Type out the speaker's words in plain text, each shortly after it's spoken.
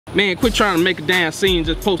Man, quit trying to make a damn scene,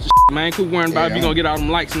 just post the shit, man. Quit worrying about if you gonna get all them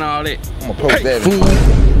likes and all that. I'm gonna post that.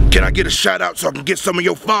 Fool, can I get a shout out so I can get some of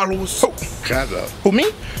your followers? Oh, shout out. Who,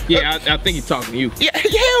 me? Yeah, I think he's talking to you. Yeah,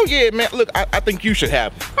 hell yeah, man. Look, I think you should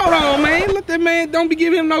have it. Hold on, man. Let that man, don't be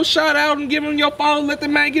giving him no shout out and giving him your followers. Let that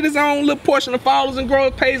man get his own little portion of followers and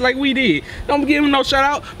grow his page like we did. Don't be giving him no shout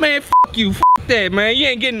out. Man, fuck you. Fuck that, man. You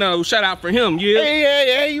ain't getting no shout out for him, yeah?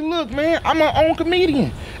 Hey, look, man. I'm my own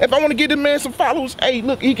comedian. If I want to get this man some followers, hey,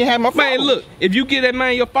 look, he can have my followers. Man, look, if you get that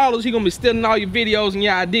man your followers, he gonna be stealing all your videos and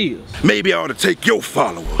your ideas. Maybe I ought to take your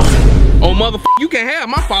followers. Oh, motherfucker, you can have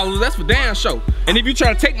my followers, that's for damn sure. And if you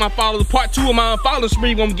try to take my followers, part 2 of my unfollow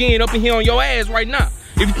spree gonna be getting up in here on your ass right now.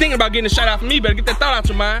 If you're thinking about getting a shout out from me, better get that thought out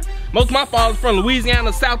your mind. Most of my followers from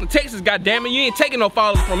Louisiana, South, and Texas, goddammit, you ain't taking no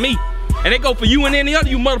followers from me. And they go for you and any other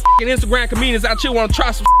you motherfucking Instagram comedians out here wanna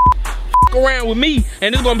try some around with me,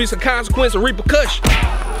 and there's gonna be some consequence and repercussions.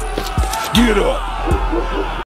 Get up.